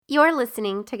You're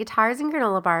listening to Guitars and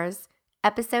Granola Bars,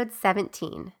 episode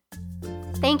 17.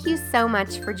 Thank you so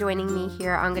much for joining me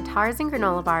here on Guitars and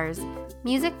Granola Bars,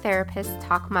 Music Therapists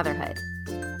Talk Motherhood.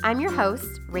 I'm your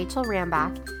host, Rachel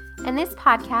Rambach, and this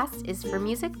podcast is for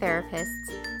music therapists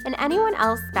and anyone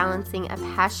else balancing a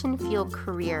passion-fueled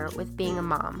career with being a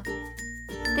mom.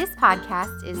 This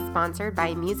podcast is sponsored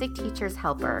by Music Teachers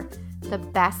Helper, the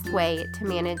best way to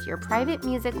manage your private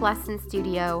music lesson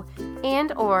studio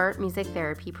and or music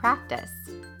therapy practice.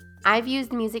 I've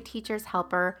used Music Teachers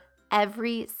Helper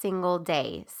every single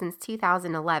day since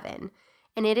 2011,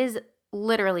 and it is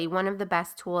literally one of the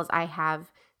best tools I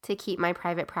have to keep my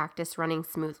private practice running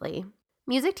smoothly.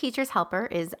 Music Teachers Helper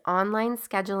is online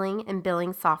scheduling and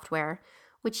billing software,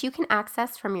 which you can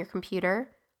access from your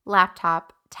computer,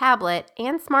 laptop, tablet,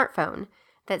 and smartphone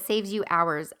that saves you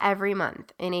hours every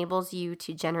month, enables you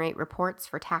to generate reports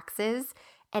for taxes,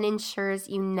 and ensures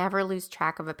you never lose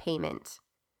track of a payment.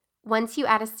 Once you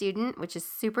add a student, which is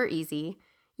super easy,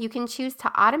 you can choose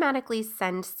to automatically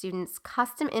send students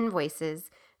custom invoices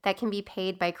that can be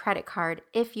paid by credit card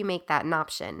if you make that an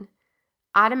option.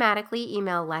 Automatically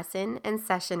email lesson and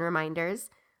session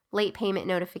reminders, late payment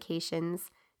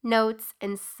notifications, notes,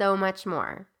 and so much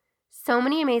more. So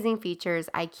many amazing features,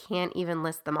 I can't even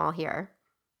list them all here.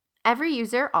 Every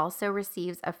user also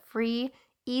receives a free,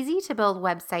 easy-to-build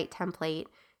website template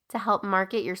to help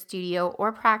market your studio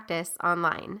or practice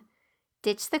online.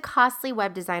 Ditch the costly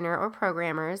web designer or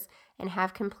programmers and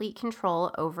have complete control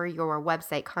over your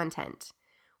website content.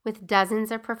 With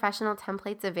dozens of professional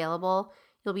templates available,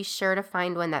 you'll be sure to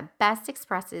find one that best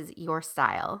expresses your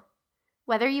style.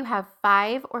 Whether you have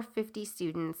 5 or 50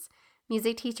 students,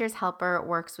 Music Teachers Helper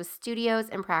works with studios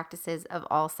and practices of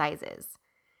all sizes.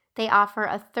 They offer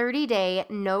a 30-day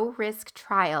no-risk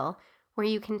trial where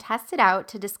you can test it out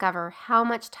to discover how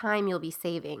much time you'll be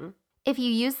saving. If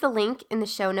you use the link in the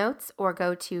show notes or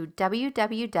go to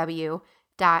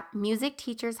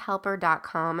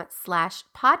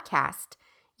www.musicteachershelper.com/podcast,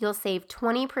 you'll save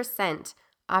 20%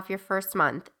 off your first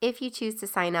month if you choose to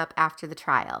sign up after the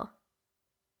trial.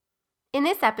 In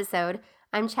this episode,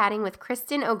 I'm chatting with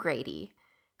Kristen O'Grady.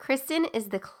 Kristen is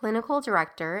the Clinical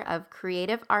Director of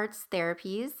Creative Arts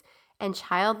Therapies and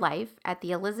Child Life at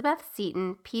the Elizabeth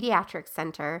Seton Pediatric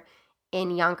Center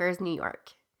in Yonkers, New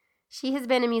York. She has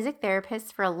been a music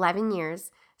therapist for 11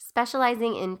 years,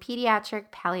 specializing in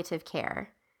pediatric palliative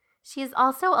care. She is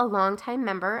also a longtime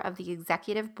member of the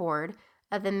executive board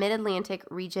of the Mid-Atlantic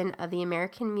region of the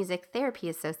American Music Therapy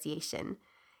Association,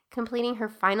 completing her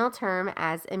final term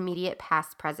as immediate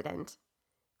past president.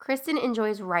 Kristen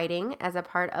enjoys writing as a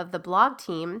part of the blog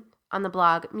team on the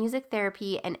blog Music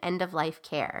Therapy and End of Life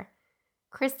Care.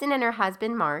 Kristen and her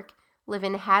husband, Mark, live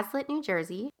in Hazlet, New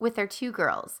Jersey, with their 2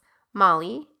 girls,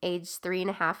 Molly, aged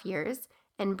 3.5 years,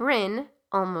 and Bryn,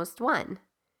 almost 1.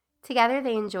 Together,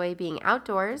 they enjoy being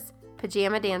outdoors,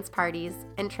 pajama dance parties,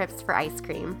 and trips for ice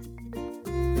cream.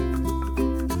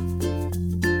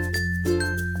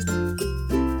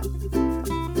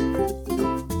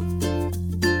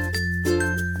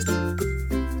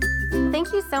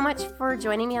 Thank you so much for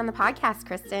joining me on the podcast,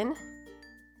 Kristen.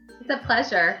 It's a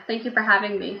pleasure. Thank you for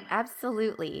having me.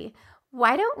 Absolutely.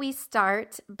 Why don't we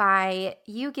start by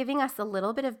you giving us a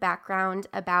little bit of background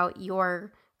about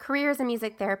your career as a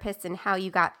music therapist and how you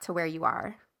got to where you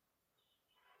are?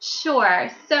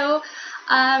 Sure. So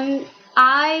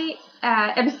I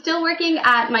am still working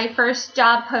at my first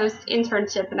job post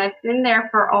internship, and I've been there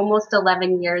for almost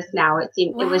 11 years now. It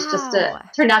seemed It was just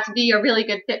turned out to be a really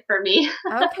good fit for me.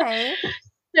 Okay.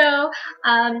 So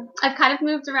I've kind of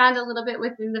moved around a little bit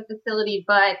within the facility,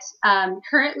 but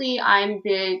currently I'm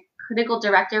the Clinical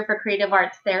Director for Creative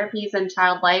Arts Therapies and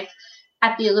Child Life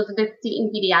at the Elizabeth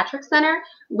Seton Pediatric Center,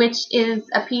 which is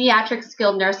a pediatric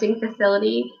skilled nursing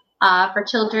facility for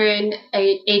children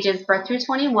ages birth through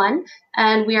 21,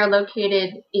 and we are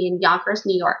located in Yonkers,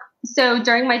 New York. So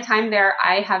during my time there,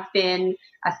 I have been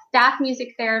a staff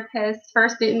music therapist,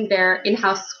 first in their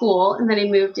in-house school, and then I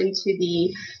moved into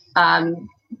the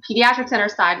pediatric center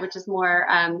side, which is more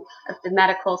of the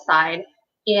medical side.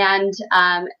 And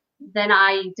then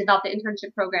I developed the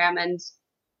internship program and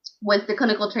was the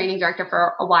clinical training director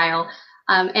for a while.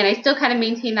 And I still kind of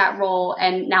maintain that role.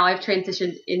 And now I've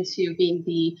transitioned into being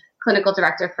the clinical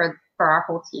director for our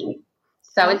whole team.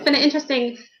 So it's been an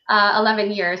interesting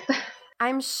 11 years.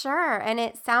 I'm sure. And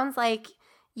it sounds like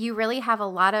you really have a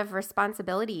lot of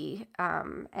responsibility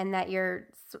and that you're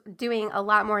doing a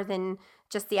lot more than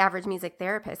just the average music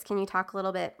therapist. Can you talk a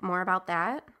little bit more about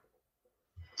that?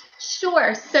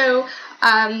 Sure. So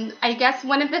I guess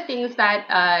one of the things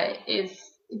that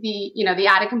is the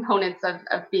added components of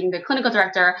being the clinical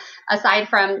director, aside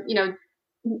from,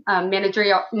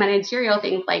 managerial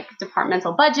things like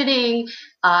departmental budgeting,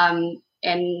 and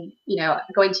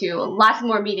going to lots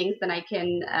more meetings than I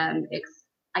can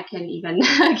I can even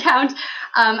count.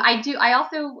 I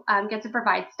also get to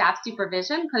provide staff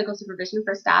supervision, clinical supervision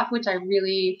for staff, which I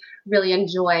really really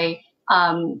enjoy.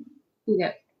 You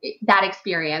know that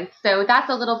experience. So that's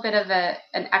a little bit of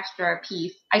an extra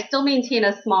piece. I still maintain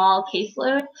a small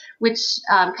caseload, which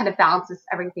kind of balances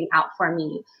everything out for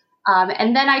me.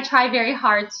 And then I try very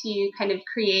hard to kind of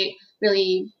create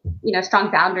really, strong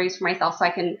boundaries for myself so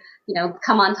I can,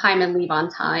 come on time and leave on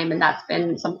time. And that's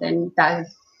been something that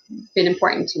has been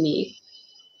important to me.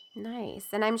 Nice.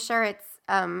 And I'm sure it's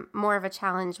more of a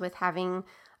challenge with having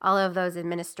all of those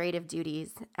administrative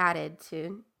duties added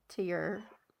to your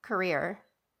career.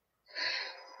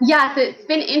 Yes, it's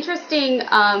been interesting.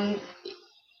 I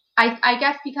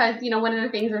guess because, one of the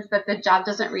things is that the job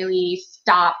doesn't really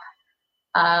stop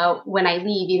when I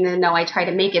leave, even though I try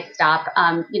to make it stop.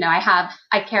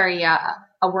 I carry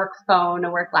a work phone,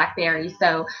 a work BlackBerry,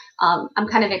 so I'm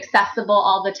kind of accessible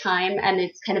all the time, and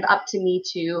it's kind of up to me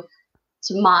to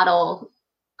model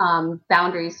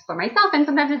boundaries for myself. And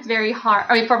sometimes it's very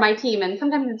hard, for my team, and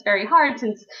sometimes it's very hard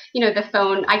since, the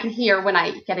phone, I can hear when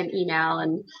I get an email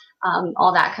and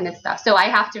all that kind of stuff. So I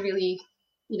have to really,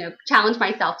 challenge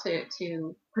myself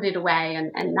to put it away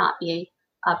and not be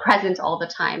present all the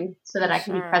time so that I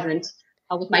can be present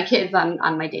with my kids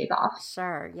on my days off.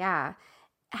 Sure. Yeah.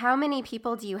 How many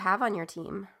people do you have on your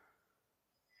team?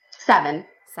 7.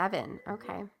 7.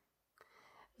 Okay.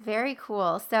 Very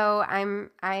cool. So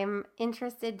I'm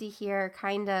interested to hear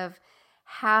kind of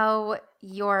how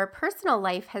your personal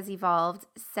life has evolved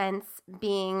since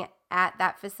being at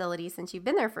that facility, since you've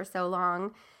been there for so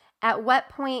long. At what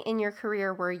point in your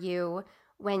career were you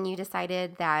when you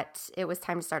decided that it was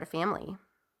time to start a family?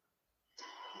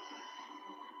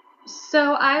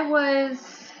 So I was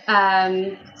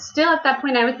still at that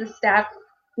point, I was a staff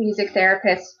music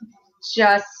therapist,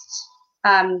 just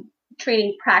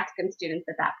training practicum students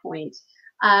at that point.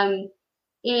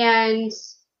 And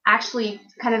actually,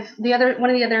 kind of one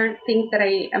of the other things that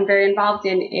I am very involved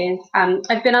in is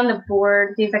I've been on the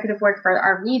executive board for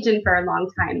our region for a long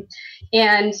time.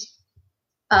 And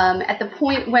at the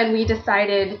point when we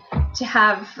decided to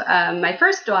have my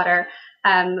first daughter,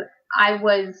 I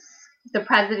was the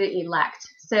president-elect.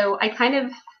 So I kind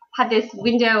of had this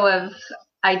window of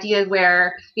ideas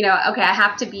where, okay, I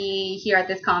have to be here at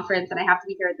this conference and I have to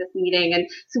be here at this meeting. And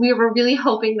so we were really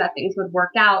hoping that things would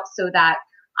work out so that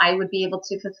I would be able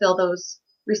to fulfill those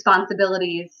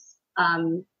responsibilities,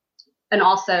 and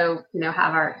also,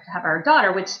 have our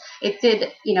daughter, which it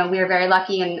did. We were very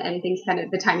lucky, and things kind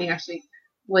of, the timing actually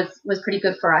was pretty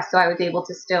good for us. So I was able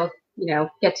to still,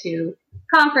 get to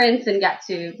conference and get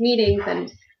to meetings,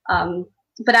 and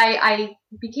but I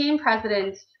became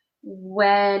president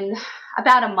when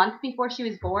about a month before she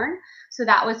was born. So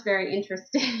that was very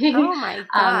interesting. Oh my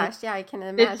gosh. Yeah, I can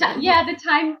imagine. The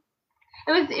time,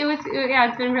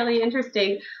 it's been really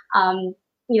interesting,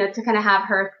 to kind of have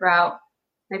her throughout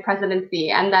my presidency.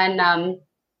 And then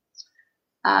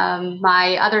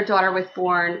my other daughter was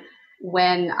born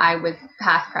when I was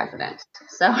past president.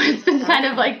 So it's been kind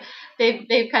of like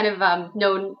they've kind of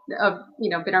known,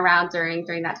 been around during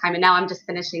that time. And now I'm just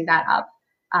finishing that up.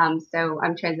 So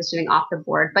I'm transitioning off the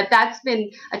board. But that's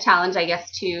been a challenge, I guess,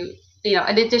 to,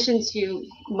 in addition to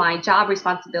my job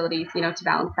responsibilities, to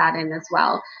balance that in as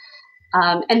well.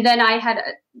 And then I had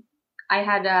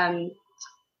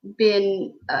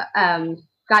been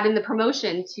gotten the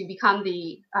promotion to become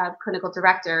the clinical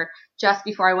director just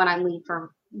before I went on leave for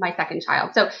my second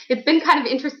child. So it's been kind of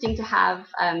interesting to have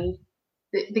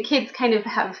the kids kind of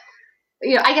have,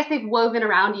 I guess they've woven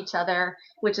around each other,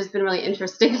 which has been really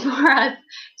interesting for us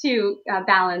to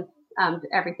balance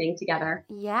everything together.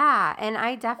 Yeah, and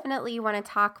I definitely want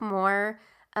to talk more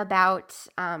about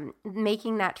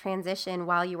making that transition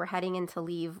while you were heading into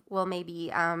leave. We'll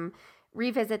maybe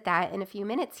revisit that in a few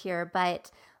minutes here,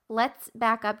 but let's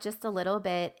back up just a little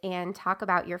bit and talk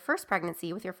about your first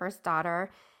pregnancy with your first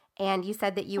daughter. And you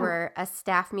said that you were a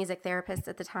staff music therapist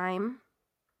at the time.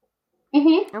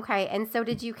 Mm-hmm. Okay, and so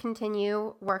did you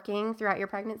continue working throughout your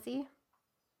pregnancy?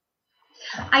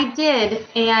 I did,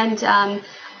 and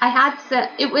I had to.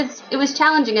 It was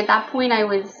challenging at that point.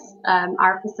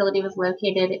 Our facility was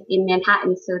located in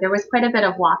Manhattan, so there was quite a bit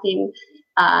of walking.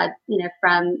 I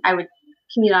would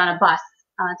commute on a bus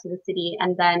to the city,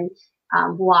 and then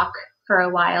walk for a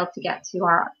while to get to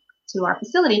our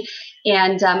facility.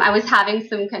 And I was having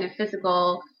some kind of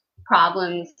physical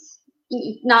problems,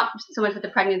 not so much with the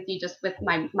pregnancy, just with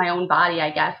my own body,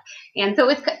 I guess. And so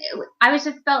I just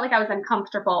felt like I was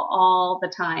uncomfortable all the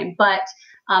time. But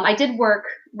I did work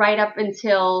right up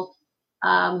until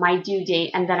my due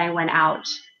date, and then I went out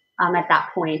at that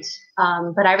point.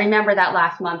 But I remember that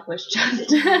last month was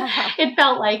just, it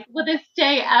felt like, will this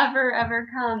day ever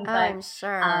come? But, I'm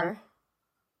sure.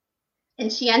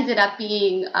 And she ended up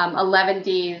being 11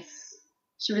 days.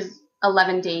 She was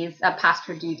 11 days past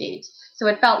her due date. So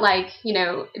it felt like,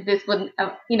 this would,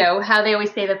 how they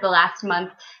always say that the last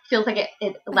month feels like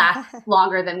it lasts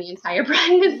longer than the entire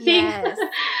pregnancy. Yes.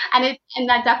 and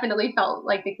that definitely felt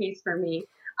like the case for me.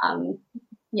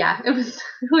 It was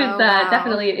Wow.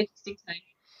 definitely an interesting time.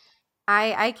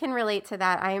 I can relate to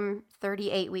that. I'm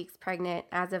 38 weeks pregnant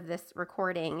as of this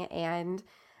recording, and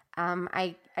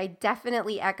I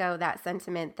definitely echo that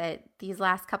sentiment that these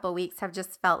last couple weeks have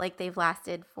just felt like they've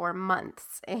lasted for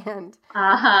months. And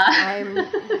I'm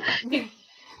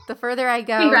the further I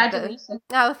go, congratulations.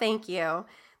 Thank you.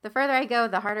 The further I go,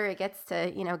 the harder it gets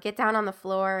to, get down on the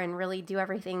floor and really do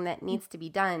everything that needs to be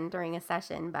done during a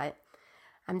session. But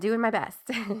I'm doing my best.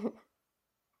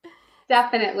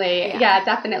 Definitely. Yeah,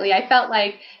 definitely. I felt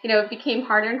like, it became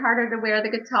harder and harder to wear the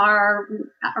guitar,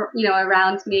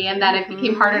 around me. And then it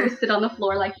became harder to sit on the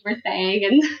floor, like you were saying,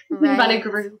 and run a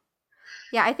group.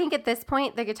 Yeah, I think at this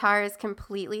point, the guitar is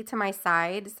completely to my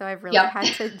side. So I've really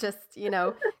had to just,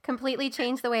 completely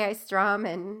change the way I strum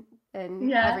and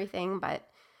everything. But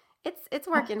it's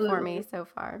working for me so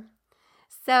far.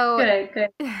 So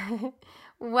Good.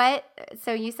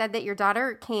 So you said that your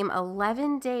daughter came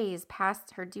 11 days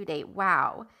past her due date.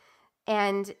 Wow.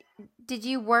 And did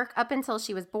you work up until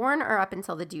she was born or up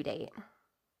until the due date?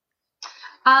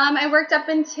 I worked up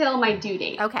until my due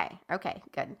date. Okay,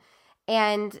 good.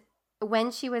 And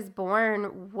when she was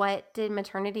born, what did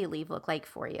maternity leave look like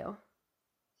for you?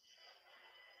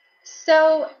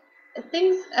 So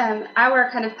things,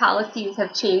 our kind of policies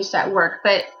have changed at work,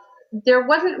 but there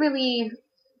wasn't really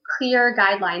clear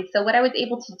guidelines. So what I was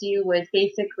able to do was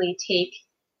basically take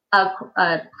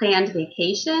a planned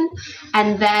vacation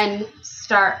and then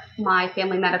start my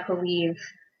family medical leave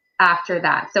after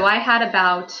that. So I had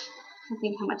about, I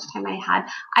think how much time I had.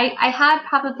 I had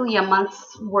probably a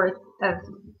month's worth of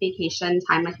vacation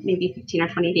time, like maybe 15 or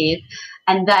 20 days.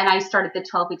 And then I started the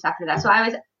 12 weeks after that. So I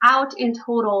was out in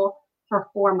total for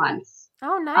 4 months.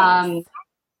 Oh, nice.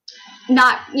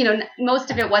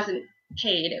 Most of it wasn't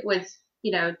paid. It was,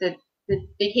 the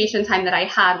vacation time that I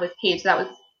had was paid. So that was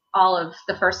all of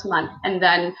the first month. And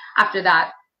then after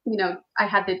that, I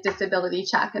had the disability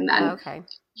check. And then,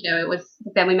 it was the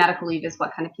family medical leave is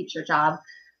what kind of keeps your job.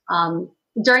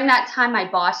 During that time, my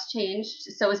boss changed.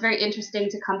 So it was very interesting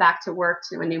to come back to work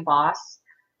to a new boss.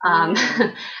 And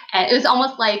it was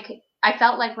almost like, I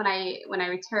felt like when I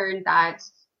returned that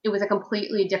it was a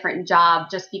completely different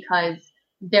job just because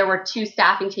there were 2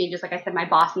 staffing changes, like I said, my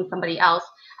boss and somebody else.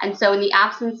 And so in the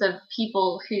absence of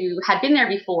people who had been there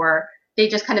before, they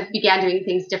just kind of began doing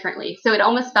things differently. So it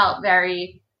almost felt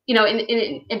very,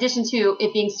 in addition to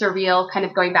it being surreal, kind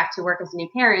of going back to work as a new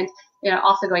parent,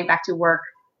 also going back to work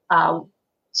to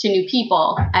new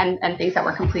people and things that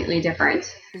were completely different.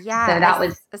 Yeah. So that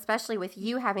was, especially with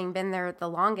you having been there the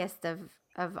longest of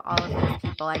all of those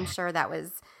people, I'm sure that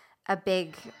was a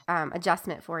big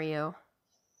adjustment for you.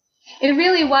 It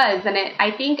really was. And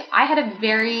I think I had a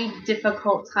very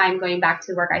difficult time going back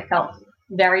to work. I felt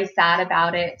very sad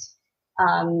about it.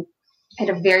 I had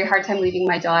a very hard time leaving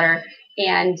my daughter.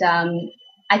 And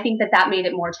I think that made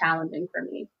it more challenging for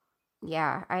me.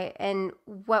 Yeah. And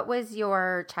what was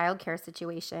your childcare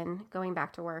situation going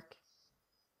back to work?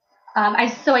 I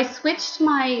switched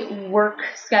my work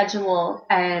schedule,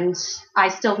 and I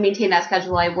still maintain that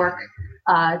schedule. I work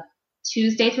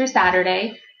Tuesday through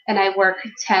Saturday, and I work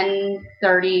 10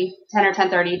 or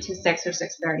 10:30 to 6 or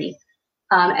 6:30.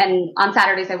 And on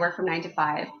Saturdays, I work from 9 to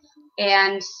 5.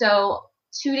 And so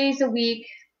 2 days a week,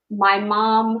 my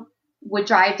mom would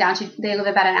drive down. They live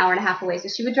about an hour and a half away. So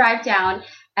she would drive down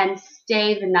and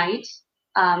stay the night.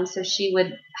 So she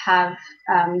would have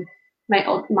my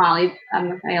old Molly,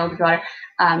 my older daughter,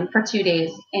 for 2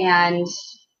 days. And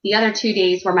the other 2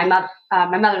 days were my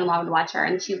mother-in-law would watch her,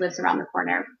 and she lives around the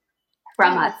corner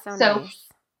from us. So nice.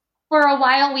 For a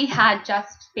while, we had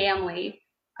just family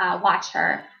watch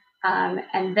her.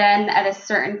 And then at a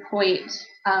certain point,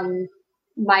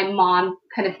 my mom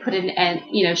kind of put an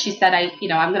end, she said, I'm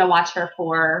going to watch her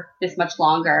for this much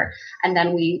longer. And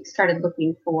then we started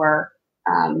looking for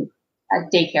a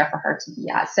daycare for her to be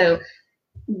at. So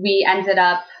we ended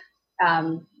up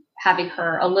having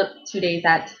her 2 days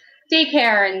at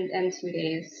daycare and 2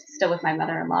 days still with my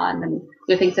mother-in-law. And then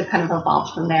things have kind of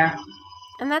evolved from there.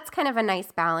 And that's kind of a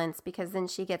nice balance because then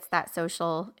she gets that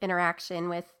social interaction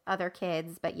with other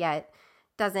kids, but yet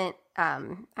doesn't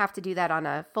have to do that on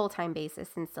a full-time basis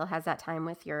and still has that time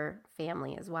with your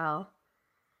family as well.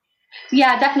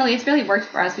 Yeah, definitely. It's really worked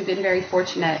for us. We've been very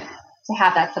fortunate to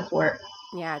have that support.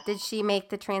 Yeah. Did she make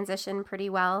the transition pretty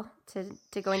well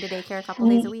to going to daycare a couple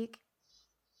days a week?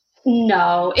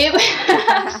 No, it was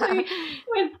actually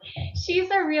she's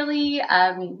a really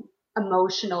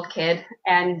emotional kid,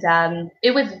 and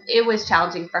it was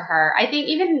challenging for her. I think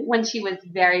even when she was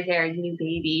very, very new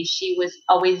baby, she was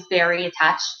always very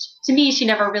attached to me. She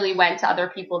never really went to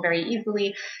other people very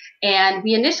easily, and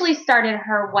we initially started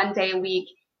her 1 day a week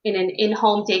in an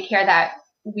in-home daycare that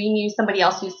we knew somebody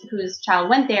else whose child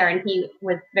went there, and he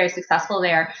was very successful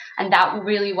there. And that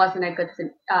really wasn't a good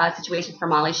situation for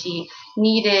Molly. She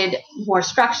needed more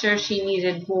structure. She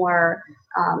needed more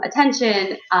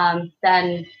attention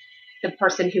than the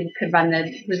person who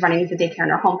was running the daycare in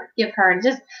her home could give her. And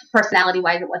just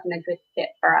personality-wise, it wasn't a good fit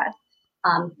for us.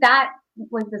 That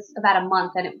was about a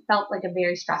month, and it felt like a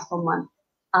very stressful month.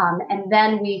 And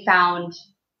then we found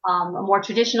a more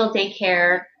traditional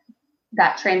daycare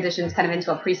that transitions kind of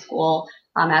into a preschool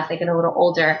as they get a little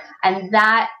older. And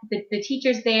that the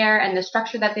teachers there and the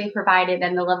structure that they provided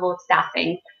and the level of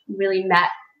staffing really met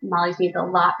Molly's needs a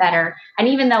lot better. And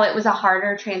even though it was a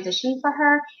harder transition for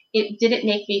her, it didn't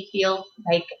make me feel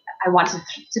like I wanted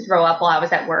to throw up while I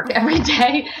was at work every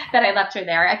day that I left her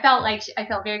there. I felt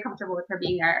very comfortable with her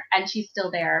being there, and she's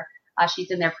still there.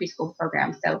 She's in their preschool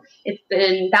program. So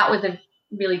that was a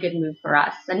really good move for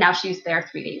us. And now she's there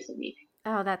 3 days a week.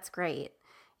 Oh, that's great.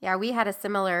 Yeah, we had a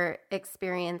similar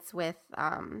experience with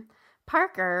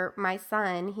Parker, my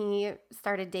son. He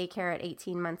started daycare at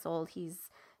 18 months old. He's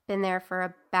been there for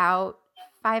about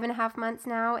 5.5 months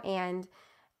now. And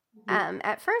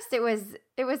at first it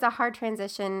was a hard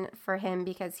transition for him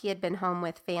because he had been home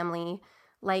with family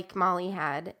like Molly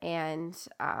had. And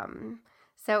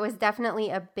so it was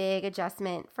definitely a big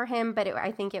adjustment for him, but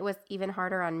I think it was even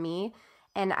harder on me.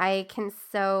 And I can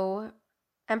so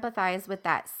empathize with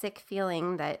that sick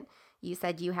feeling that you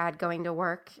said you had going to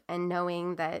work and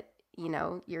knowing that,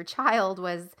 your child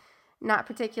was not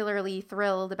particularly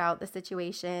thrilled about the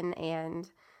situation. And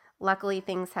luckily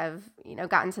things have,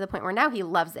 gotten to the point where now he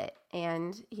loves it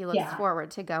and he looks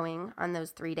forward to going on those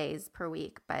 3 days per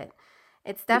week. But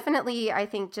it's definitely, I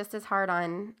think, just as hard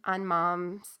on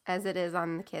moms as it is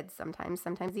on the kids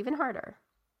sometimes even harder.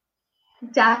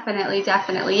 Definitely.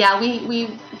 Yeah, we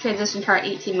transitioned her at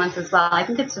 18 months as well. I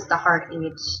think it's just a hard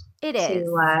age. It is.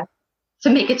 To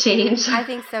make a change. I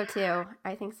think so too.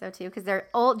 Because they're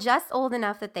just old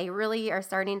enough that they really are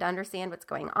starting to understand what's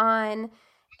going on.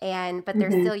 But they're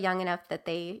still young enough that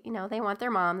they, they want their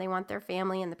mom, they want their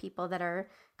family and the people that are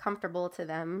comfortable to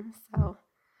them. So,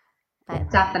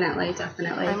 but definitely.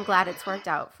 I'm glad it's worked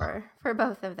out for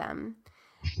both of them.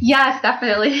 Yes,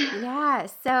 definitely. Yeah.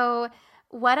 So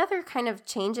what other kind of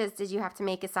changes did you have to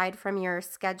make aside from your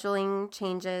scheduling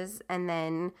changes and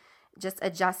then just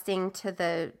adjusting to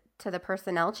the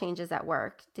personnel changes at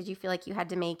work? Did you feel like you had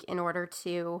to make in order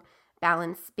to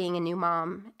balance being a new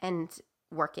mom and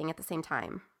working at the same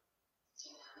time?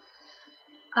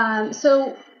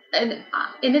 So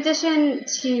in addition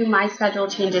to my schedule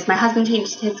changes, my husband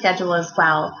changed his schedule as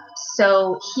well.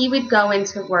 So he would go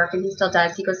into work, and he still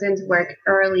does. He goes into work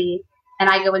early, and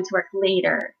I go into work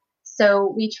later.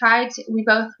 So we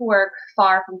both work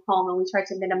far from home, and we try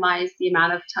to minimize the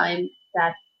amount of time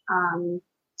that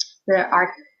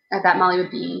that Molly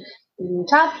would be in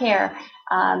childcare.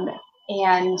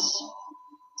 And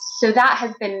so that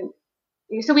has been,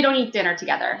 so we don't eat dinner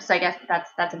together. So I guess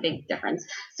that's a big difference.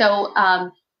 So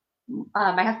my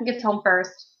husband gets home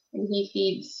first, and he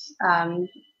feeds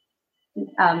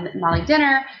Molly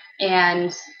dinner,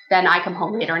 and then I come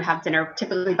home later and have dinner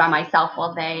typically by myself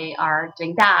while they are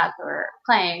doing bath or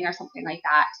playing or something like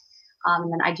that.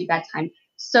 And then I do bedtime.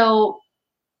 So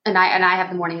and I have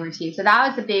the morning routine. So that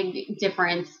was a big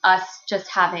difference, us just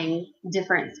having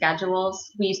different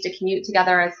schedules. We used to commute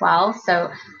together as well. So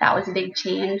that was a big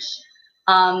change.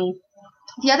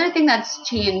 The other thing that's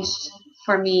changed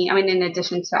for me, I mean, in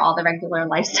addition to all the regular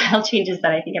lifestyle changes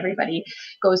that I think everybody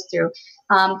goes through,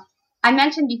 I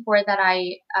mentioned before that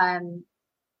I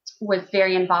was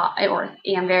very involved, or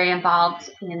am very involved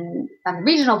on the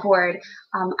regional board.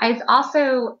 I've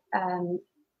also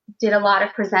did a lot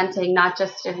of presenting, not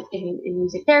just in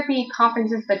music therapy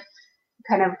conferences, but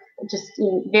kind of just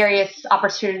various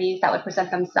opportunities that would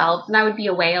present themselves. And I would be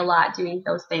away a lot doing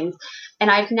those things. And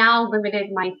I've now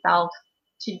limited myself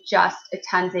to just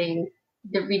attending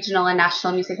the regional and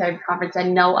national music therapy conference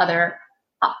and no other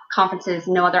conferences,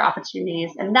 no other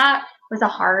opportunities. And that was a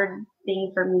hard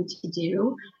thing for me to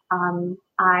do.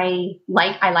 I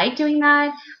like doing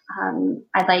that.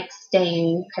 I like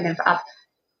staying kind of up,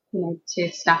 to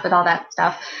snuff with all that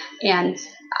stuff. And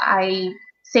I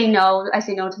I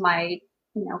say no to my,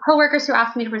 coworkers who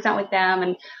ask me to present with them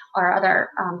and or other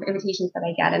invitations that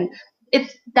I get. And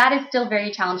that is still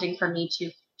very challenging for me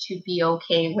to be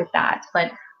okay with that.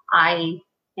 But I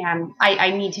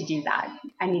need to do that.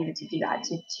 I needed to do that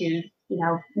to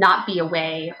not be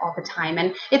away all the time.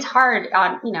 And it's hard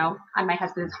on my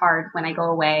husband. It's hard when I go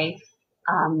away,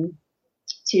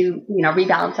 to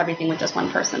rebalance everything with just one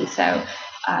person. So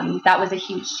that was a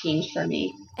huge change for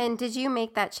me. And did you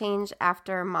make that change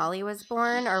after Molly was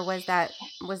born, or was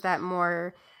that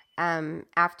more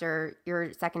after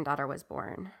your second daughter was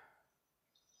born?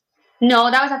 No,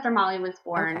 that was after Molly was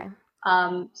born.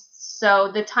 Okay.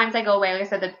 So the times I go away, like I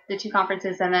said, the two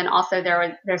conferences, and then also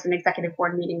there's an executive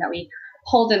board meeting that we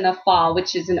hold in the fall,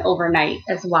 which is an overnight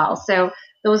as well. So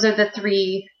those are the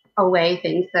 3 away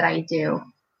things that I do.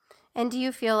 And do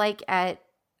you feel like at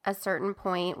a certain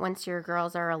point, once your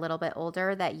girls are a little bit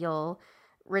older, that you'll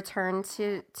return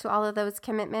to all of those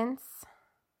commitments?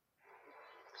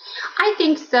 I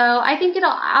think so. I think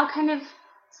I'll kind of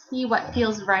see what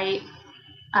feels right.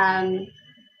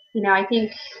 I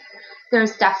think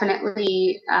there's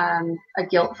definitely a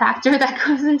guilt factor that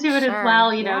goes into it as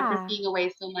well, just being away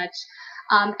so much.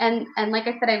 And like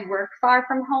I said, I work far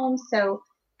from home, so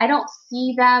I don't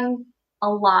see them a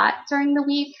lot during the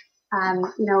week.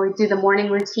 We do the morning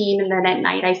routine, and then at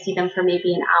night I see them for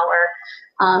maybe an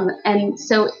hour. And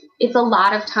so it's a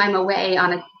lot of time away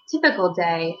on a typical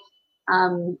day.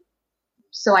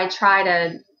 So I try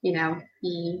to,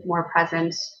 be more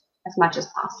present as much as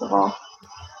possible.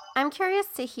 I'm curious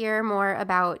to hear more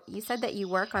about, you said that you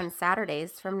work on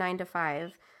Saturdays from 9 to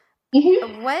 5.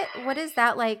 Mm-hmm. What is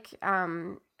that like?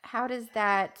 How does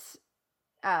that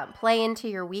play into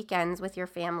your weekends with your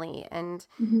family? And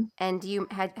mm-hmm. and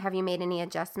have you made any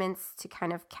adjustments to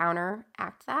kind of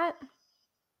counteract that?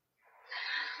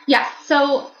 Yeah,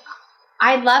 so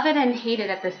I love it and hate it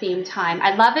at the same time.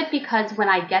 I love it because when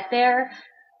I get there,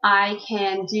 I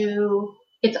can do,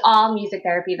 it's all music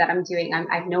therapy that I'm doing.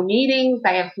 I have no meetings.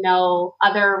 I have no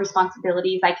other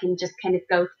responsibilities. I can just kind of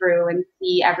go through and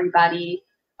see everybody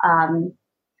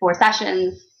for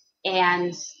sessions.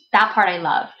 And that part I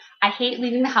love. I hate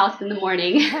leaving the house in the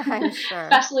morning, I'm sure.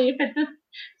 especially if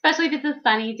it's a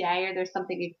sunny day or there's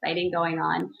something exciting going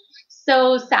on.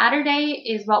 So Saturday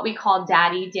is what we call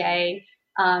Daddy Day.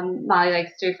 Molly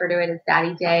likes to refer to it as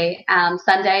Daddy Day.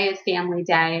 Sunday is Family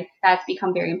Day. That's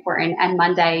become very important. And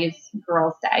Monday is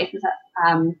Girls Day.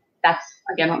 That's,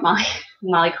 again, what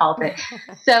Molly calls it.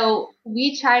 So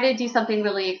we try to do something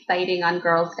really exciting on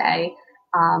Girls Day.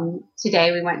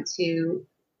 Today we went to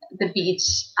the beach,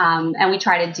 and we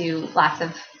try to do lots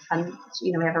of fun,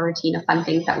 we have a routine of fun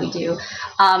things that we do.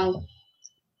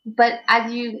 But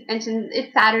as you mentioned,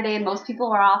 it's Saturday and most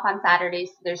people are off on Saturdays.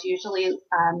 So there's usually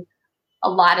a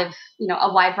lot of,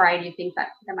 a wide variety of things that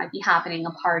might be happening,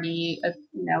 a party,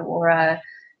 or a,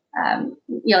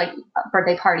 like a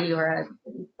birthday party or a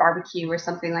barbecue or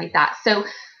something like that. So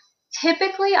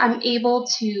typically I'm able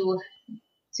to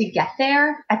get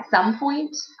there at some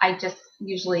point. I just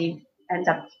usually end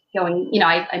up going,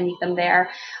 I meet them there.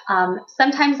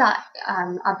 Sometimes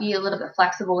I'll be a little bit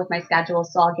flexible with my schedule.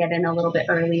 So I'll get in a little bit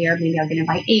earlier. Maybe I'll get in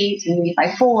by 8 and leave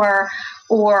by 4,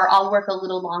 or I'll work a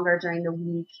little longer during the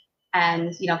week.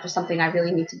 And, if there's something I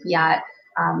really need to be at,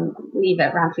 leave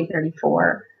at around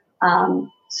 3:34.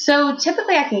 So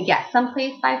typically I can get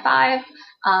someplace by 5.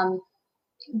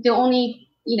 The only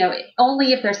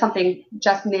if there's something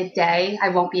just midday, I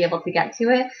won't be able to get to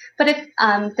it. But if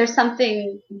there's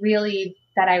something really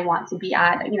that I want to be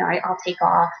at, I'll take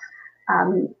off.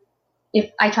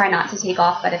 If I try not to take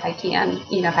off, but if I can,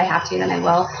 if I have to, then I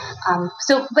will.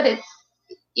 But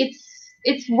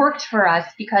it's worked for us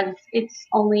because it's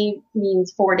only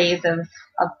means 4 days of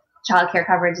childcare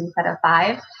coverage instead of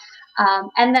 5.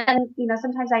 And then,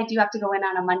 sometimes I do have to go in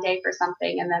on a Monday for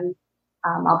something, and then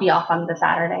I'll be off on the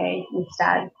Saturday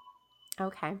instead.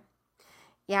 Okay.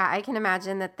 Yeah, I can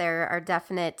imagine that there are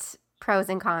definite pros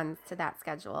and cons to that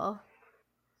schedule.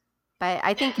 But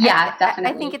I think,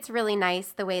 definitely. I think it's really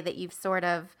nice the way that you've sort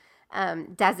of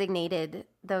designated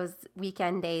those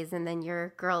weekend days and then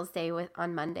your girls' day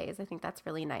on Mondays. I think that's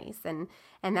really nice. And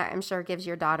that, I'm sure, gives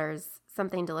your daughters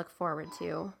something to look forward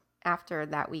to after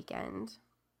that weekend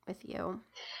with you.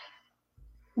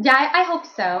 Yeah, I hope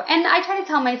so. And I try to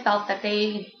tell myself that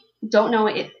they don't know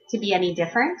it to be any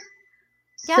different.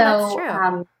 Yeah, that's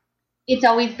true. It's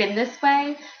always been this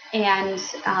way. And,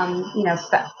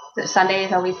 Sunday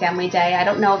is always family day. I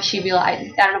don't know if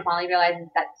Molly realizes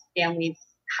that family's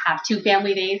have 2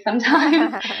 family days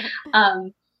sometimes.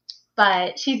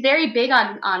 But she's very big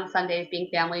on Sundays being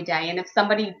family day. And if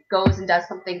somebody goes and does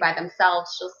something by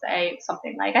themselves, she'll say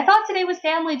something like, I thought today was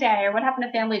family day, or what happened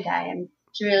to family day? And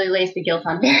she really lays the guilt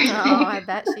on Barry. Oh, I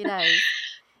bet she does.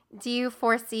 Do you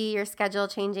foresee your schedule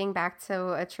changing back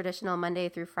to a traditional Monday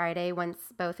through Friday once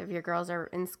both of your girls are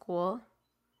in school?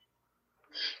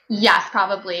 Yes,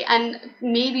 probably. And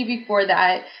maybe before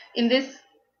that, in this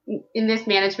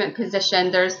management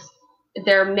position,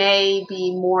 there may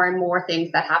be more and more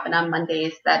things that happen on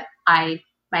Mondays that I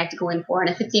might have to go in for. And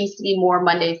if it seems to be more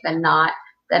Mondays than not,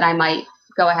 then I might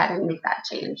go ahead and make that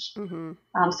change.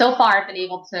 Mm-hmm. So far, I've been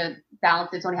able to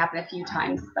balance. It's only happened a few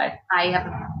times, but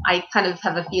I kind of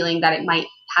have a feeling that it might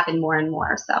happen more and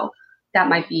more. So that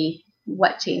might be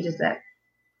what changes it.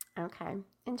 Okay,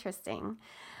 interesting.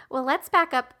 Well, let's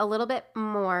back up a little bit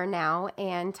more now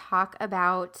and talk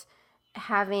about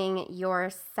having your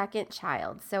second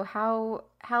child. So how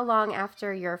long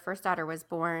after your first daughter was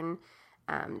born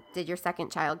did your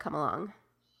second child come along?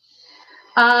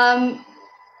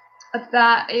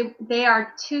 They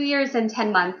are 2 years and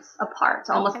 10 months apart,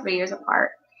 so almost 3 years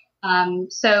apart.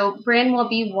 So Bryn will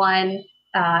be 1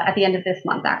 at the end of this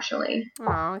month, actually.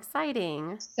 Oh,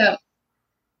 exciting! So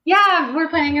yeah, we're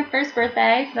planning her first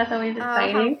birthday. So that's always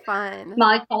exciting. Oh, how fun!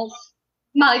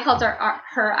 Molly calls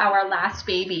her our last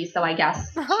baby, so I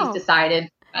guess she's decided.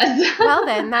 Well,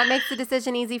 then that makes the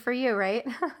decision easy for you, right?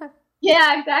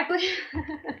 Yeah, exactly.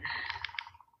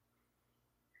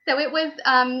 So it was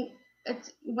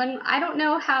it's when I don't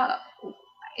know how.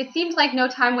 It seems like no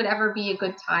time would ever be a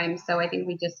good time, so I think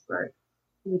we just threw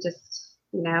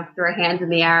our hands in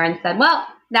the air and said, well,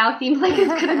 now seems like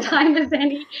as good a time as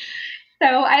any. So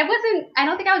I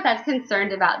don't think I was as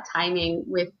concerned about timing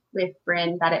with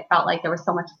Bryn, that it felt like there was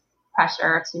so much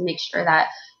pressure to make sure that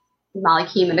Molly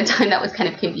came in a time that was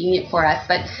kind of convenient for us.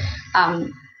 But I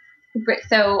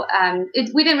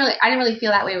didn't really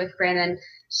feel that way with Bryn. And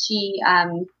she,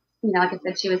 like I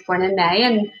said, she was born in May,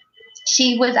 and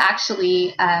she was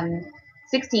actually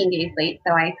 16 days late.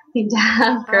 So I seem to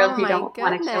have girls who don't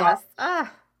want to show up.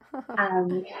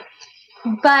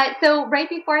 But so right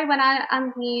before I went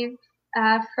on leave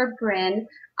for Bryn,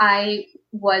 I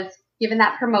was given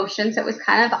that promotion. So it was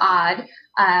kind of odd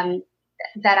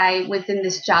that I was in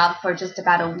this job for just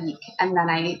about a week, and then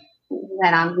I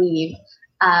went on leave.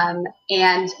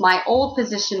 And my old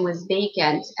position was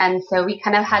vacant, and so we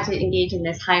kind of had to engage in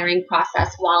this hiring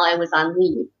process while I was on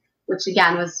leave, which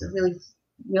again was a really,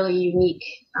 really unique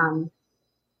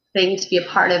thing to be a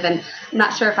part of. And I'm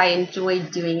not sure if I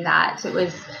enjoyed doing that.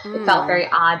 It felt very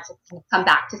odd to come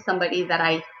back to somebody that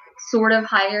I sort of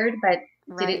hired, but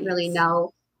didn't really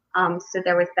know. So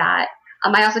there was that.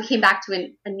 I also came back to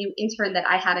a new intern that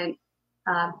I hadn't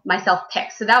myself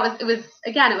picked. So it was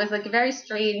like a very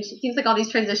strange. It seems like all these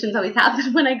transitions always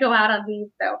happen when I go out on leave.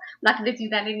 So I'm not going to do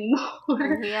that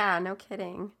anymore. Yeah, no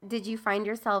kidding. Did you find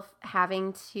yourself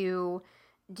having to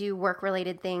do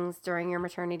work-related things during your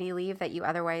maternity leave that you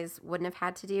otherwise wouldn't have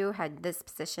had to do had this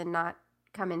position not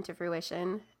come into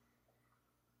fruition?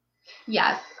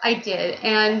 Yes, I did.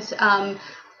 And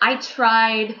I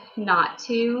tried not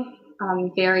to,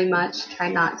 very much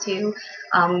tried not to.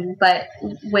 But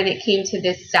when it came to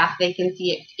this staff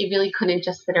vacancy, it really couldn't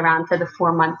just sit around for the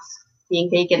 4 months being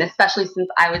vacant, especially since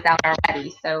I was out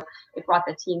already. So it brought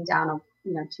the team down of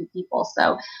 2 people.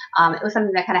 So it was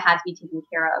something that kind of had to be taken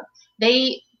care of.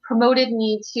 They promoted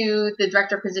me to the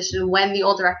director position when the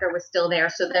old director was still there,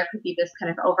 so there could be this kind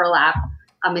of overlap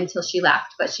until she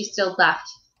left. But she still left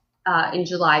in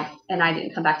July, and I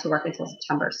didn't come back to work until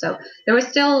September. So there was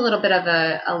still a little bit of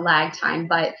a lag time,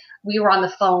 but we were on the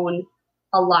phone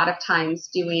a lot of times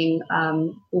doing,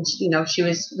 she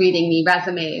was reading me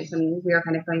resumes, and we were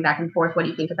kind of going back and forth. What do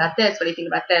you think about this? What do you think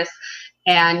about this?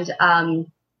 And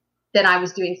then I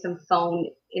was doing some phone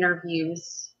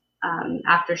interviews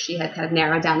after she had kind of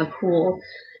narrowed down the pool.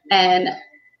 And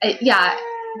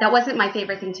that wasn't my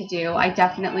favorite thing to do. I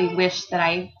definitely wish that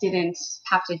I didn't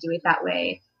have to do it that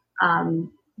way.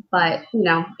 But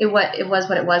it was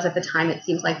what it was at the time. It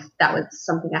seems like that was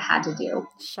something I had to do.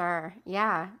 Sure.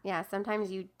 Yeah.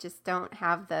 Sometimes you just don't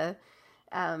have the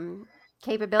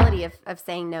capability of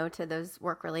saying no to those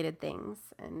work-related things,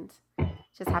 and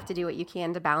just have to do what you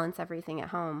can to balance everything at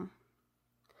home.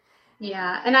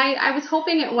 Yeah, and I was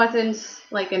hoping it wasn't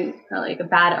like a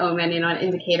bad omen, an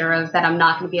indicator of that I'm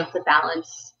not going to be able to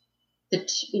balance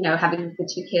having the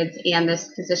 2 kids and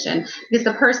this position, because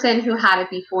the person who had it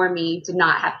before me did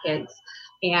not have kids.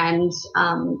 And,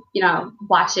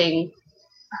 watching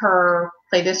her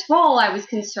play this role, I was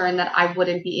concerned that I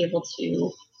wouldn't be able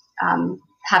to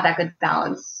have that good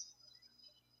balance.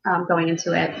 going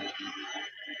into it.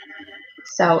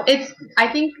 So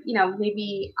I think,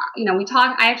 maybe, we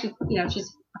talk, I actually,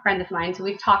 she's a friend of mine, so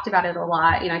we've talked about it a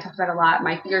lot. I talked about a lot,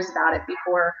 my fears about it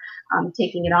before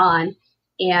taking it on.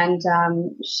 And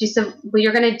she said, well,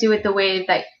 you're going to do it the way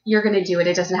that you're going to do it.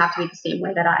 It doesn't have to be the same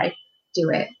way that I do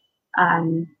it.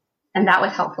 And that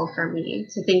was helpful for me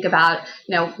to think about,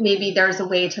 maybe there's a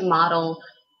way to model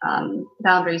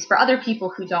boundaries for other people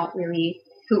who don't really,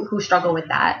 who struggle with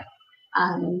that.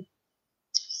 And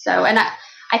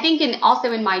I think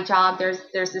also in my job, there's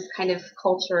this kind of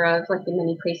culture of, like in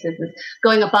many places, is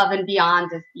going above and beyond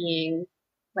as being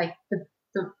like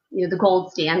the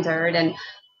gold standard, and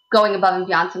going above and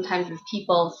beyond sometimes is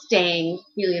people staying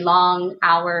really long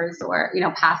hours or,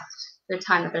 past their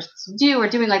time that they're supposed to do, or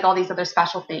doing like all these other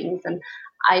special things. And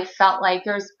I felt like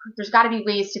there's got to be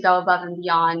ways to go above and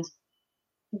beyond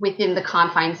within the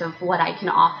confines of what I can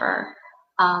offer.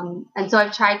 And so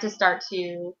I've tried to start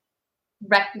to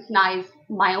recognize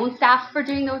my own staff for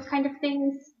doing those kind of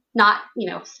things, not,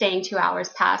 staying 2 hours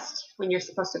past when you're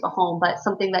supposed to go home, but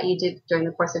something that you did during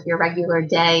the course of your regular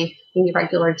day in your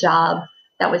regular job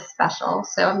that was special.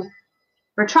 So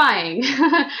we're trying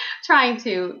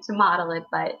to model it,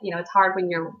 but, it's hard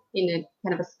when you're in a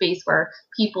kind of a space where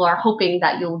people are hoping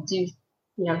that you'll do,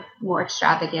 more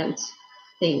extravagant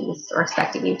things, or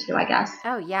expecting you to, I guess.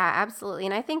 Oh yeah, absolutely.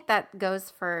 And I think that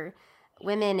goes for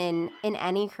women in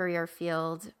any career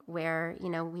field where,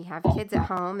 we have kids at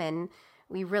home, and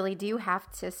we really do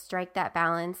have to strike that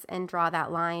balance and draw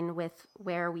that line with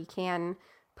where we can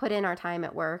put in our time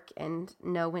at work and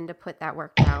know when to put that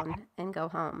work down and go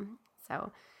home.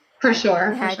 So for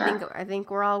sure. I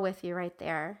think we're all with you right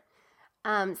there.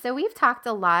 So we've talked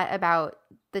a lot about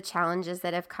the challenges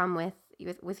that have come with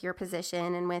your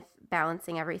position and with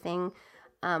balancing everything.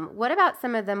 What about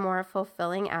some of the more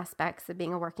fulfilling aspects of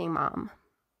being a working mom?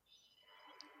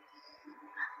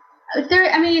 I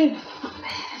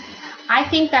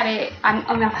think that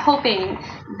I'm hoping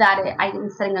that I'm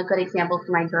setting a good example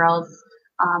for my girls,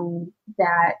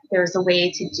 that there's a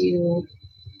way to do,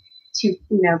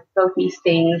 both these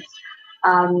things,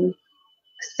 somewhat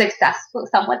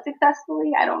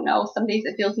successfully. I don't know. Some days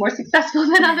it feels more successful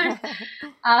than others.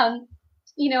 I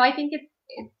think it's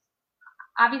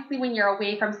obviously when you're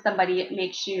away from somebody, it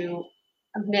makes you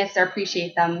miss or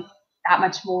appreciate them that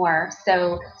much more.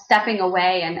 So stepping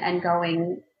away and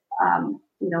going,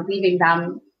 leaving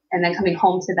them and then coming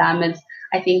home to them is,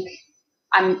 I think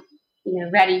I'm,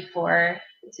 ready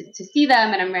to see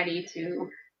them, and I'm ready to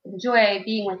enjoy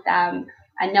being with them,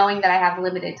 and knowing that I have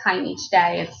limited time each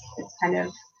day. It's kind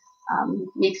of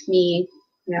makes me,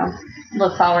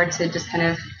 look forward to just kind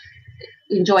of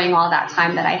enjoying all that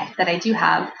time that I do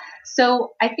have.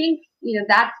 So I think,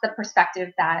 that's the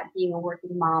perspective that being a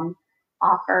working mom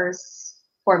offers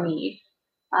for me.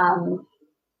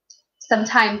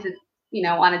 Sometimes it's,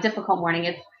 on a difficult morning,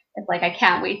 it's like I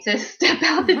can't wait to step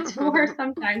out the door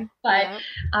sometimes. But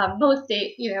most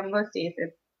days,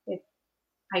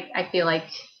 I feel like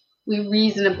we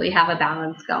reasonably have a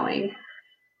balance going.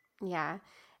 Yeah,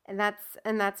 and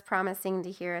that's promising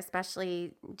to hear,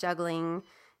 especially juggling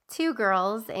 2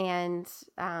 girls and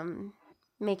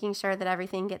making sure that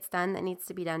everything gets done that needs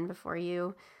to be done before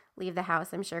you leave the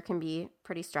house. I'm sure can be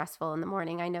pretty stressful in the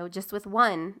morning. I know just with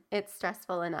one, it's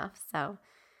stressful enough. So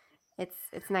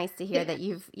it's nice to hear that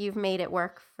you've made it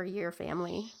work for your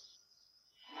family.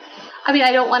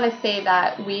 I don't want to say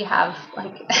that we have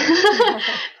like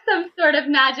some sort of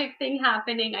magic thing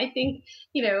happening. I think,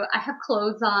 I have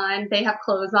clothes on, they have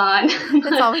clothes on.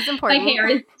 That's always important. My hair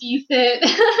is decent.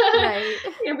 Right.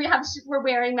 We're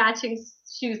wearing matching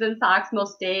shoes and socks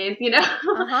most days,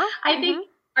 I think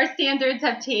our standards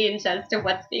have changed as to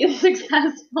what's being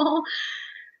successful.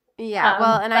 Yeah.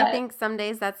 I think some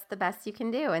days that's the best you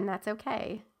can do, and that's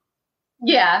okay.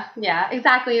 Yeah,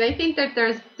 exactly. And I think that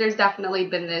there's definitely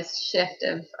been this shift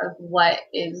of what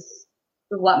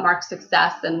marks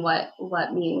success and what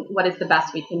is the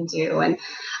best we can do. And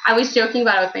I was joking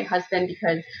about it with my husband,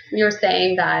 because we were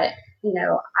saying that,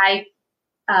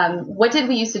 what did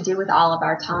we used to do with all of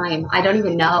our time? I don't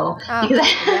even know.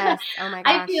 Yes. Oh my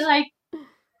gosh. I feel like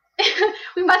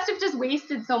we must have just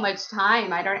wasted so much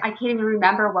time. I can't even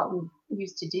remember what we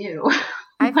used to do.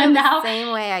 I feel the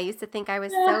same way. I used to think I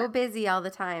was so busy all the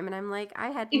time, and I'm like, I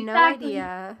had no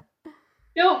idea.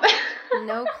 Nope.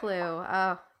 No clue.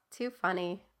 Oh, too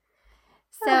funny.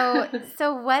 So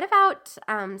what about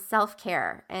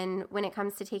self-care, and when it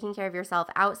comes to taking care of yourself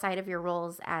outside of your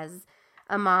roles as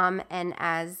a mom and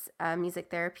as a music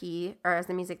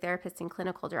therapist and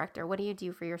clinical director? What do you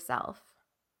do for yourself?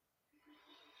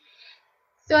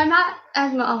 So I'm not,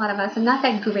 as a lot of us, I'm not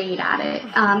that great at it.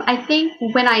 I think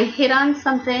when I hit on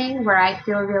something where I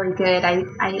feel really good, I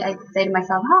say to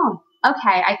myself, oh,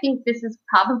 okay, I think this is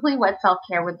probably what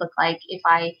self-care would look like if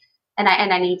and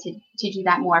I need to do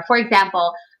that more. For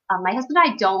example, my husband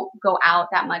and I don't go out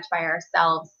that much by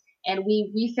ourselves, and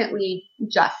we recently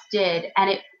just did, and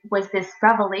it was this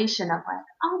revelation of like,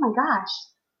 oh my gosh,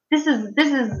 this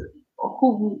is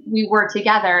who we were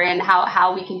together and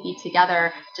how we can be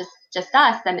together, just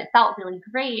us, and it felt really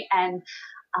great. And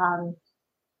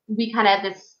we kind of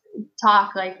this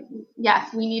talk like,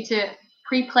 yes, we need to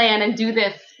pre-plan and do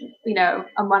this,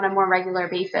 on a more regular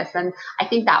basis. And I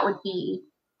think that would be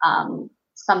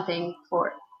something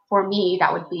for me,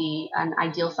 that would be an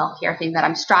ideal self-care thing that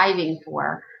I'm striving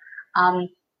for.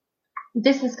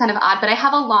 This is kind of odd, but I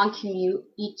have a long commute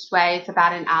each way. It's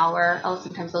about an hour,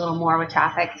 sometimes a little more with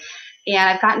traffic. And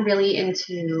I've gotten really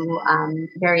into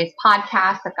various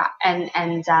podcasts. I'm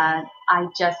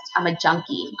a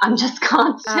junkie. I'm just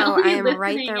constantly I am listening,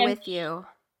 right there with you.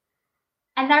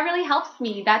 And that really helps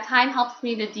me. That time helps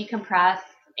me to decompress.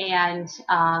 And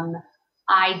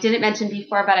I didn't mention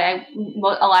before, but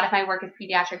a lot of my work is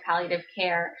pediatric palliative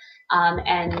care.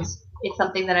 And it's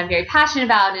something that I'm very passionate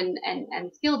about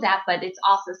and skilled at, but it's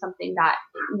also something that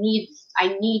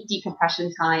I need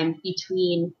decompression time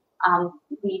between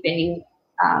leaving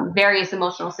various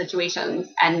emotional situations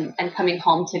and coming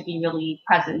home to be really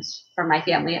present for my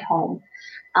family at home.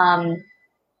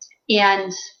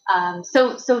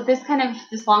 So this kind of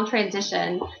this long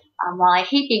transition, while I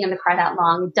hate being in the car that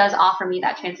long, it does offer me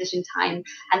that transition time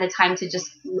and the time to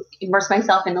just immerse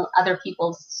myself in other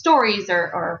people's stories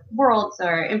or worlds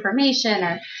or information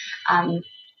or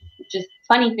just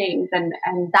funny things. And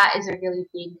that is a really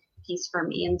big piece for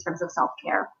me in terms of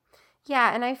self-care.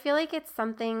 Yeah, and I feel like it's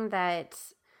something that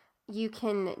you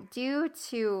can do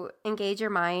to engage your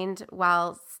mind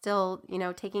while still,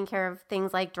 taking care of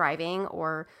things like driving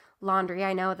or laundry.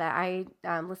 I know that I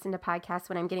listen to podcasts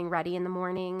when I'm getting ready in the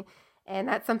morning, and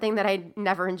that's something that I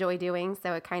never enjoy doing.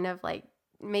 So it kind of like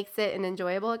makes it an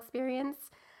enjoyable experience.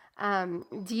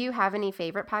 Do you have any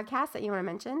favorite podcasts that you want to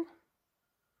mention?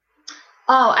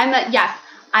 Oh, yes.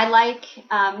 I like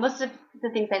most of the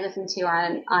things I listen to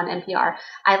on NPR.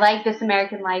 I like This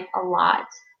American Life a lot.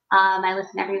 I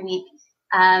listen every week.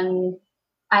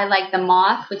 I like The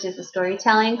Moth, which is a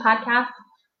storytelling podcast.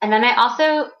 And then I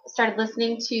also started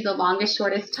listening to The Longest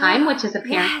Shortest Time, which is a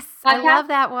parent yes, podcast. I love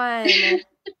that one.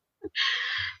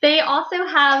 They also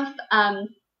have a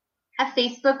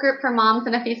Facebook group for moms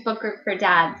and a Facebook group for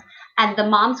dads. And the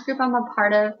moms group I'm a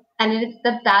part of, and it's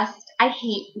the best. I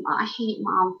hate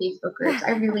mom Facebook groups.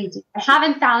 I really do. I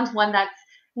haven't found one that's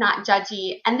not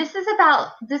judgy. And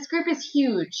this group is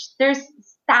huge. There's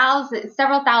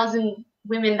several thousand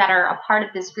women that are a part of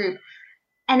this group.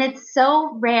 And it's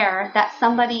so rare that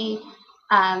somebody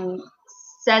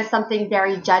says something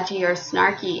very judgy or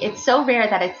snarky. It's so rare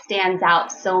that it stands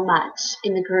out so much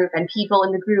in the group and people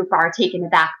in the group are taken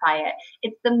aback by it.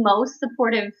 It's the most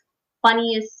supportive,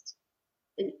 funniest,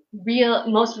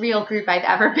 most real group I've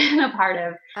ever been a part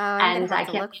of. And I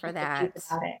can't look for that.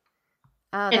 About it.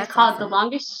 Oh, it's called awesome.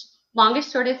 The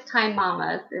Longest Shortest Time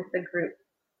Mamas is the group.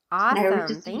 Awesome. And I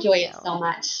just enjoy it so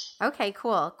much. Okay,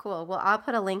 cool. Well, I'll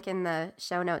put a link in the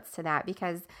show notes to that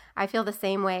because I feel the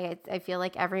same way. I feel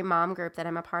like every mom group that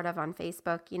I'm a part of on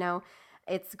Facebook,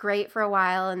 it's great for a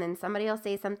while and then somebody will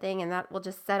say something and that will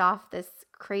just set off this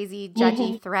crazy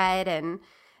judgy thread and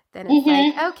then it's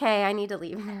like, okay, I need to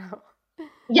leave now.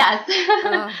 Yes.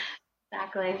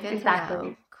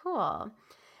 Exactly. Cool.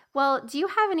 Well, do you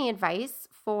have any advice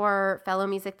for fellow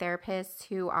music therapists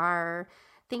who are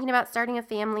thinking about starting a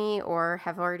family or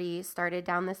have already started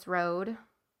down this road?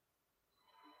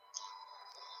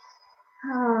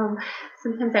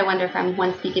 Sometimes I wonder if I'm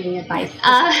one to be giving advice.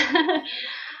 I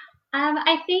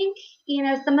think,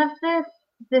 some of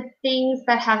the things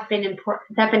that have been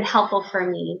important, that have been helpful for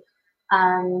me,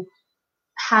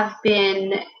 have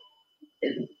been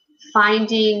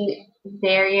finding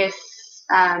various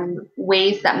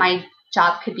ways that my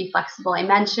job could be flexible. I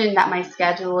mentioned that my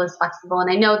schedule is flexible,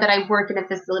 and I know that I work in a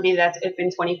facility that's open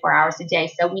 24 hours a day,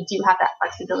 so we do have that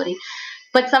flexibility.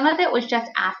 But some of it was just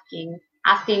asking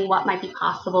what might be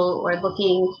possible or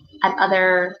looking at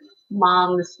other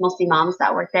moms, mostly moms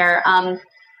that work there,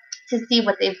 to see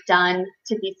what they've done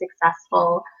to be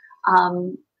successful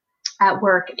at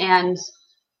work. And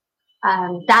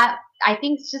that, I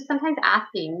think, is just sometimes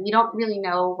asking. You don't really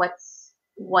know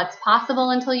what's possible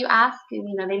until you ask.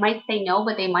 And, they might say no,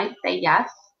 but they might say yes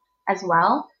as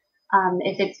well.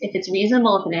 If it's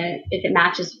reasonable, if it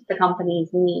matches the company's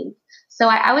needs. So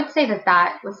I would say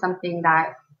that was something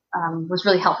that was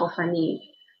really helpful for me.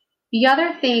 The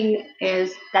other thing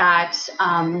is that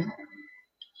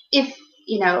if,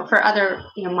 for other,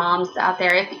 moms out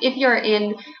there, if you're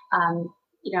in,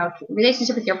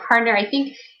 relationship with your partner, I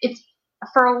think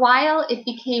for a while, it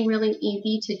became really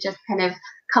easy to just kind of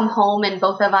come home and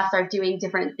both of us are doing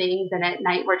different things. And at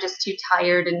night, we're just too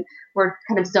tired and we're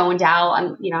kind of zoned out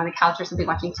on the couch or something,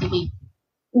 watching TV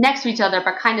next to each other,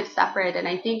 but kind of separate. And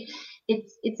I think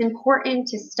it's important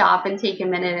to stop and take a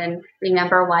minute and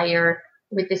remember why you're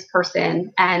with this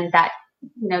person, and that,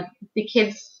 the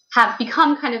kids have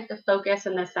become kind of the focus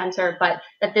and the center, but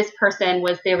that this person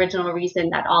was the original reason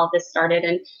that all of this started.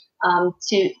 And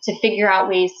to figure out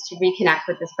ways to reconnect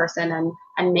with this person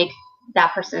and make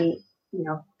that person,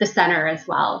 the center as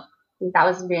well. I think that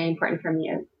was very important for me,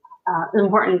 an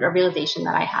important realization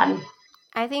that I had.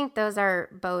 I think those are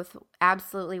both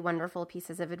absolutely wonderful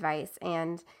pieces of advice.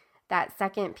 And that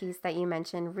second piece that you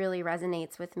mentioned really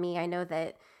resonates with me. I know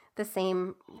that the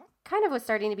same kind of was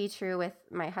starting to be true with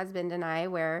my husband and I,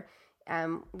 where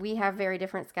we have very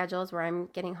different schedules, where I'm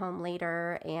getting home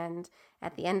later, and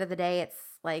at the end of the day, it's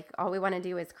like all we want to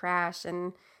do is crash.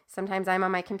 And sometimes I'm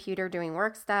on my computer doing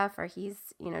work stuff, or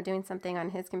he's, doing something on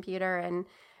his computer. And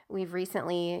we've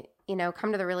recently,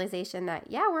 come to the realization that,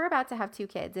 we're about to have 2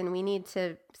 kids and we need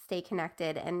to stay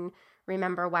connected and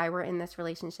remember why we're in this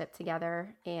relationship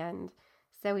together. And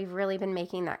so we've really been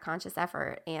making that conscious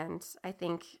effort. And I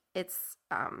think it's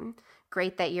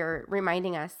great that you're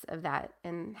reminding us of that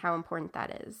and how important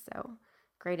that is. So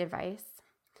great advice.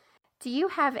 Do you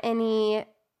have any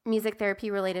music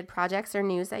therapy related projects or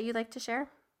news that you'd like to share?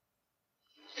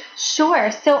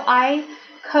 Sure. So I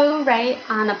co-write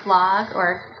on a blog,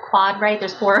 or quad-write.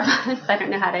 There's 4 of us. I don't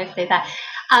know how to say that.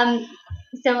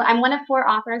 So I'm one of 4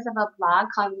 authors of a blog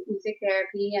called Music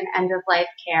Therapy and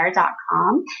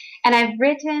EndOfLifeCare.com. And I've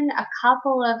written a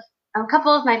couple of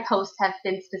my posts have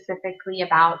been specifically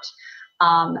about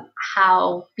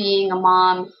how being a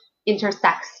mom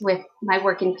intersects with my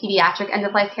work in pediatric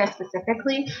end-of-life care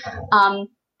specifically.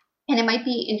 And it might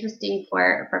be interesting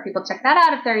for people to check that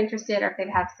out if they're interested or if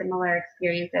they've had similar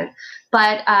experiences.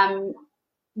 But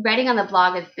writing on the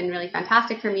blog has been really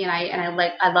fantastic for me, and I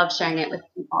love sharing it with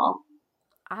people.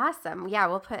 Awesome. Yeah,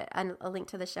 we'll put a link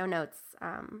to the show notes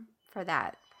for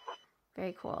that.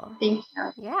 Very cool. Thank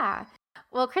you. Yeah.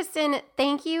 Well, Kristen,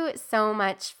 thank you so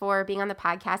much for being on the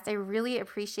podcast. I really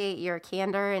appreciate your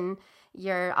candor and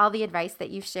all the advice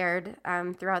that you've shared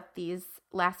throughout these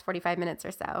last 45 minutes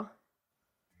or so.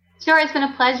 Sure, it's been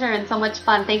a pleasure and so much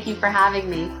fun. Thank you for having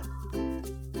me.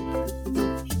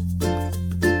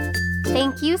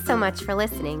 Thank you so much for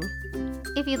listening.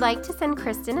 If you'd like to send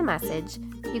Kristen a message,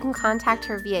 you can contact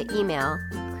her via email,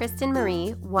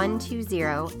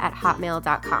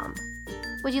 kristenmarie120@hotmail.com.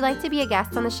 Would you like to be a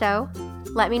guest on the show?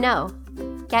 Let me know.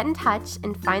 Get in touch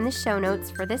and find the show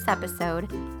notes for this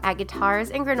episode at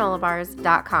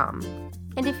guitarsandgranolabars.com.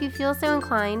 And if you feel so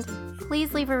inclined,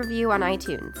 please leave a review on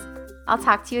iTunes. I'll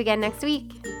talk to you again next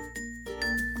week.